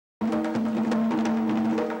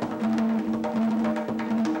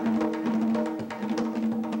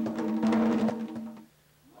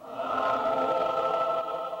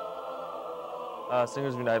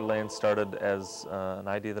Singers of United Lands started as an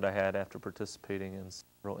idea that I had after participating in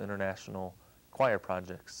several international choir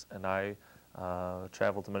projects. And I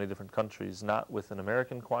traveled to many different countries, not with an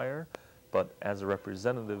American choir, but as a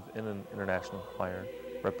representative in an international choir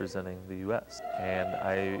representing the U.S. And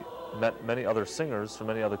I met many other singers from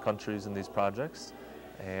many other countries in these projects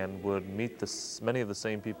and would meet many of the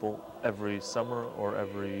same people every summer or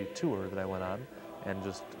every tour that I went on, and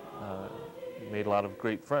just made a lot of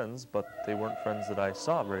great friends, but they weren't friends that I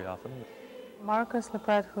saw very often. Marcus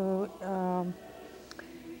Leprat, who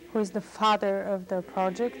is the father of the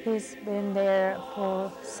project, he's been there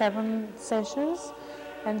for 7 sessions,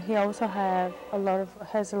 and he also has a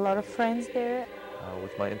lot of friends there.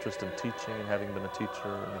 With my interest in teaching and having been a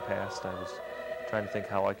teacher in the past, I was trying to think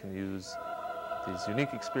how I can use these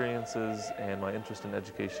unique experiences and my interest in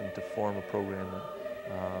education to form a program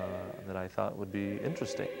that I thought would be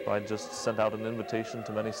interesting. I just sent out an invitation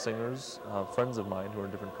to many singers, friends of mine who are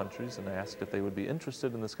in different countries, and asked if they would be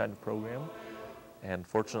interested in this kind of program. And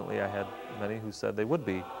fortunately, I had many who said they would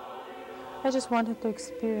be. I just wanted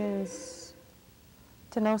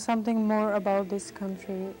to know something more about this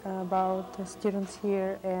country, about the students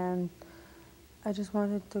here, and I just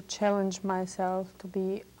wanted to challenge myself to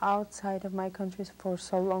be outside of my country for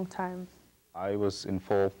so long time. I was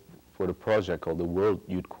involved for the project called the World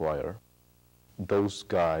Youth Choir. Those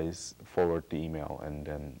guys forward the email, and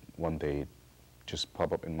then one day it just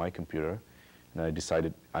popped up in my computer, and I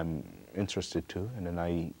decided I'm interested too, and then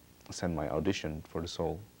I sent my audition for the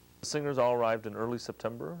Seoul. The singers all arrived in early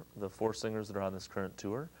September, the 4 singers that are on this current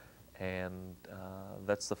tour, and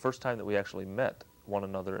that's the first time that we actually met one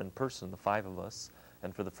another in person, the 5 of us,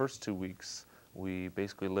 and for the first 2 weeks we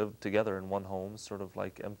basically lived together in one home, sort of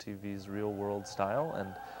like MTV's Real World style,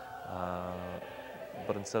 and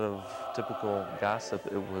but instead of typical gossip,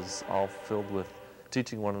 it was all filled with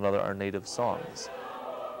teaching one another our native songs.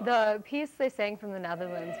 The piece they sang from the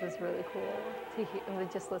Netherlands was really cool to hear.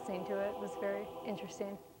 Just listening to it was very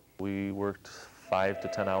interesting. We worked 5 to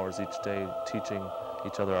 10 hours each day teaching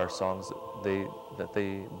each other our songs that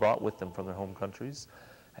they brought with them from their home countries.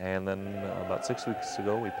 And then about 6 weeks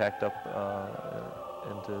ago, we packed up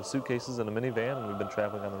into suitcases in a minivan, and we've been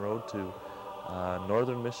traveling on the road to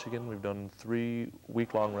northern Michigan. We've done 3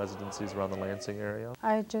 week-long residencies around the Lansing area.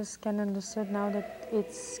 I just can understand now that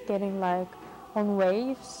it's getting like on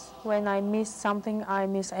waves. When I miss something, I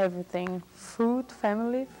miss everything. Food,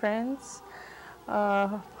 family, friends,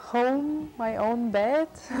 home, my own bed,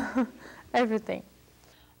 everything.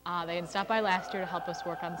 They had stopped by last year to help us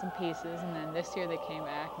work on some pieces, and then this year they came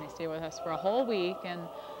back and they stayed with us for a whole week, and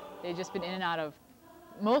they've just been in and out of,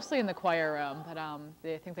 mostly in the choir room, but I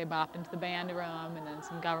think they bopped into the band room, and then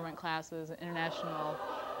some government classes, international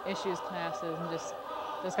issues classes, and just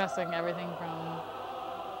discussing everything from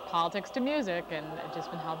politics to music, and it's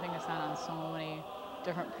just been helping us out on so many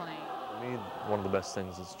different planes. For me, one of the best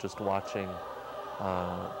things is just watching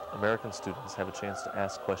American students have a chance to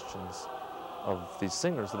ask questions of these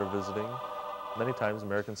singers that are visiting. Many times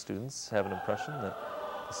American students have an impression that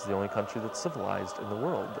this is the only country that's civilized in the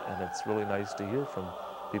world, and it's really nice to hear from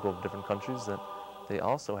people of different countries that they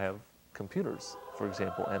also have computers, for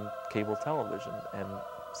example, and cable television and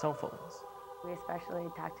cell phones. We especially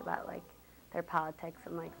talked about like their politics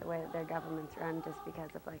and like the way that their governments run, just because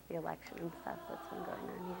of like the election and stuff that's been going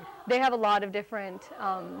on here. They have a lot of different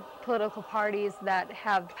political parties that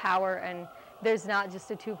have power, and there's not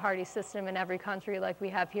just a 2-party system in every country like we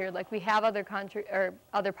have here. Like we have other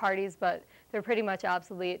parties, but they're pretty much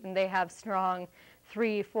obsolete, and they have strong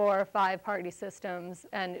 3, 4, 5-party systems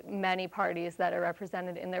and many parties that are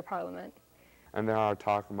represented in their parliament. And then I was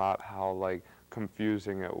talking about how like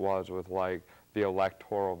confusing it was with like the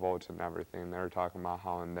electoral votes and everything. They were talking about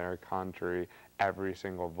how in their country every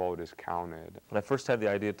single vote is counted. When I first had the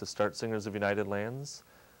idea to start Singers of United Lands,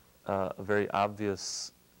 a very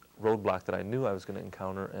obvious roadblock that I knew I was going to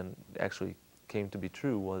encounter, and actually came to be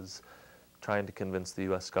true, was trying to convince the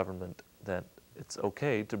U.S. government that it's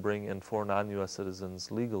okay to bring in 4 non-U.S.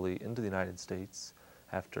 citizens legally into the United States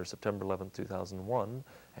after September 11, 2001,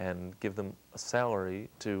 and give them a salary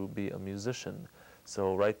to be a musician.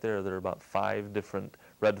 So right there are about 5 different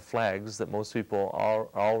red flags that most people are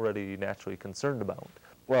already naturally concerned about.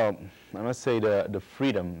 Well, I must say the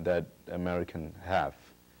freedom that Americans have,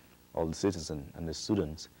 all the citizens and the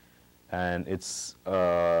students, and it's,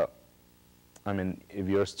 I mean, if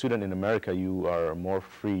you're a student in America, you are more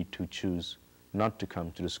free to choose not to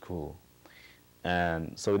come to the school.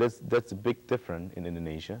 And so that's a big difference in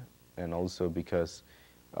Indonesia, and also because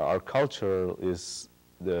our culture is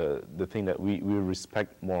the thing that we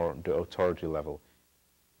respect more, the authority level.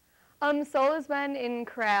 Soul has been in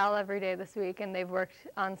chorale every day this week, and they've worked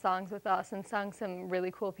on songs with us and sung some really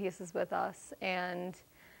cool pieces with us. And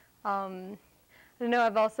I don't know,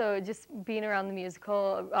 I've also just been around the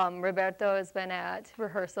musical. Roberto has been at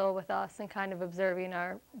rehearsal with us and kind of observing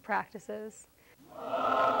our practices.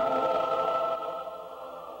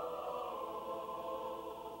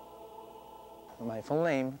 My full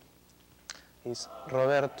name is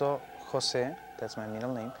Roberto José, that's my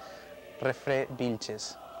middle name, Refre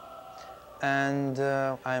Vilches. And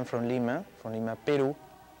I am from Lima, Peru.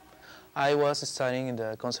 I was studying in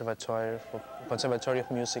the Conservatory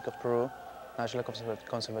of Music of Peru, National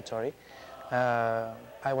Conservatory.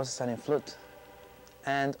 I was studying flute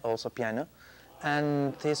and also piano.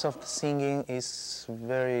 And this of the singing is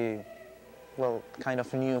very, well, kind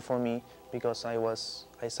of new for me because I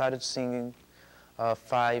started singing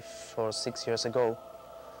 5 or 6 years ago.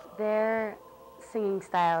 Their singing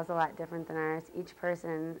style is a lot different than ours. Each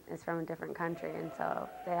person is from a different country, and so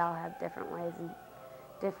they all have different ways and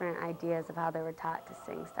different ideas of how they were taught to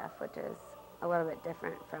sing stuff, which is a little bit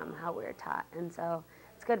different from how we were taught. And so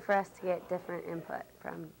it's good for us to get different input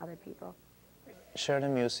from other people. Share the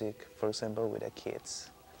music, for example, with the kids.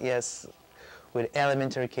 Yes, with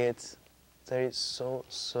elementary kids, they're so,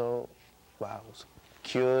 wow,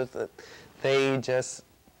 cute. They just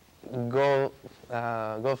go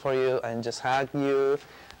for you and just hug you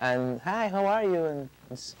and hi, how are you? And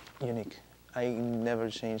it's unique. I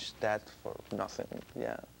never changed that for nothing.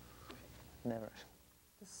 Yeah, never.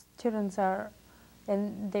 The students are,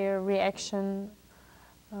 and their reaction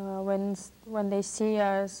when they see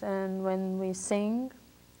us and when we sing,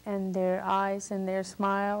 and their eyes and their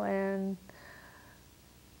smile, and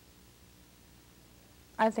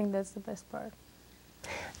I think that's the best part.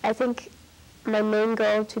 I think my main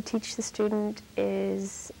goal to teach the student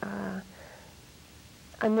is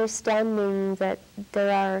understanding that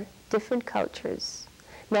there are different cultures,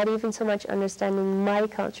 not even so much understanding my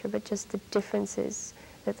culture, but just the differences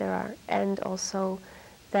that there are, and also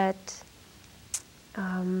that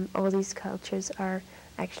all these cultures are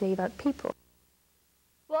actually about people.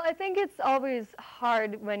 Well, I think it's always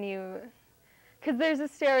hard when because there's a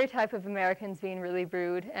stereotype of Americans being really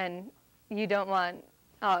rude, and you don't want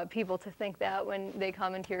people to think that when they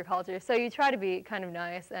come into your culture. So you try to be kind of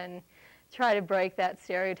nice and try to break that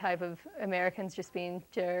stereotype of Americans just being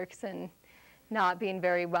jerks and not being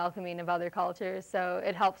very welcoming of other cultures. So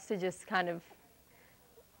it helps to just kind of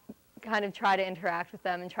try to interact with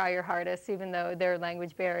them and try your hardest, even though there are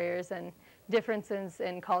language barriers and differences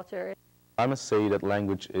in culture. I must say that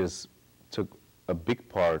language took a big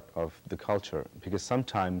part of the culture, because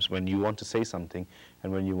sometimes when you want to say something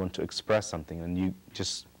and when you want to express something and you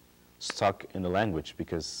just stuck in the language,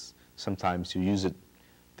 because sometimes you use it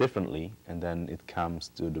differently and then it comes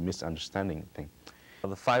to the misunderstanding thing.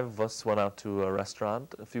 The 5 of us went out to a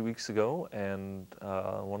restaurant a few weeks ago, and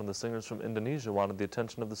one of the singers from Indonesia wanted the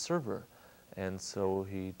attention of the server, and so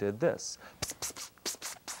he did this.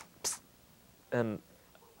 And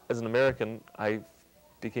as an American, I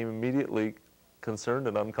became immediately concerned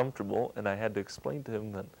and uncomfortable, and I had to explain to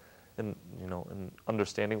him that, in an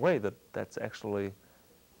understanding way, that that's actually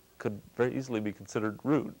could very easily be considered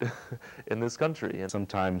rude in this country. And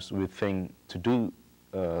sometimes we think to do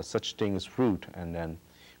such things is rude, and then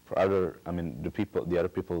for the other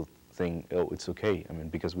people think, oh, it's okay.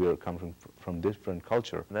 Because we are coming from different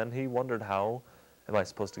culture. And then he wondered, how am I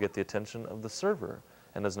supposed to get the attention of the server?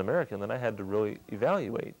 And as an American, then I had to really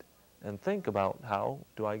evaluate and think about, how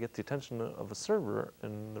do I get the attention of a server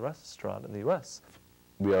in the restaurant in the U.S.?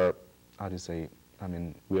 We are,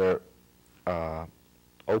 we are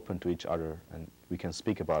open to each other, and we can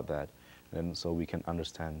speak about that, and so we can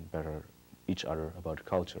understand better each other about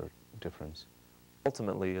culture difference.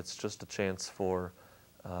 Ultimately, it's just a chance for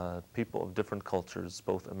people of different cultures,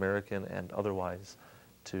 both American and otherwise,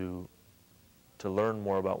 to learn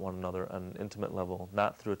more about one another on an intimate level,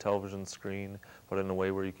 not through a television screen, but in a way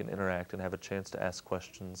where you can interact and have a chance to ask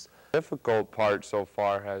questions. The difficult part so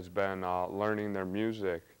far has been learning their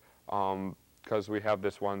music, because we have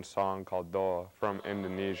this one song called Doa from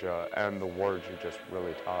Indonesia, and the words are just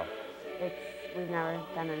really tough. We've never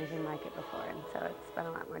done anything like it before, and so it's been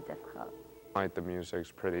a lot more difficult. Like, the music's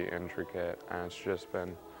pretty intricate, and it's just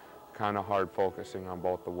been kind of hard focusing on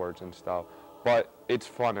both the words and stuff. But it's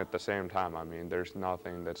fun at the same time. There's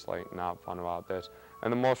nothing that's not fun about this.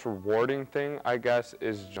 And the most rewarding thing, I guess,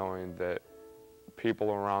 is knowing that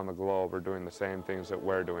people around the globe are doing the same things that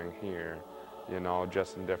we're doing here,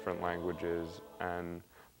 just in different languages.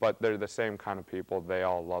 But they're the same kind of people. They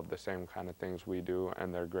all love the same kind of things we do,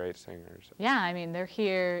 and they're great singers. Yeah, they're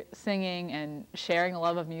here singing and sharing a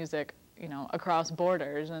love of music, you know, across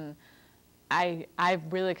borders. And I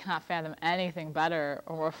really cannot fathom anything better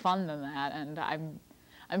or more fun than that. And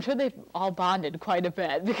I'm sure they've all bonded quite a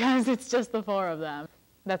bit because it's just the four of them.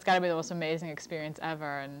 That's got to be the most amazing experience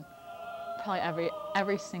ever, and probably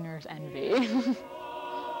every singer's envy.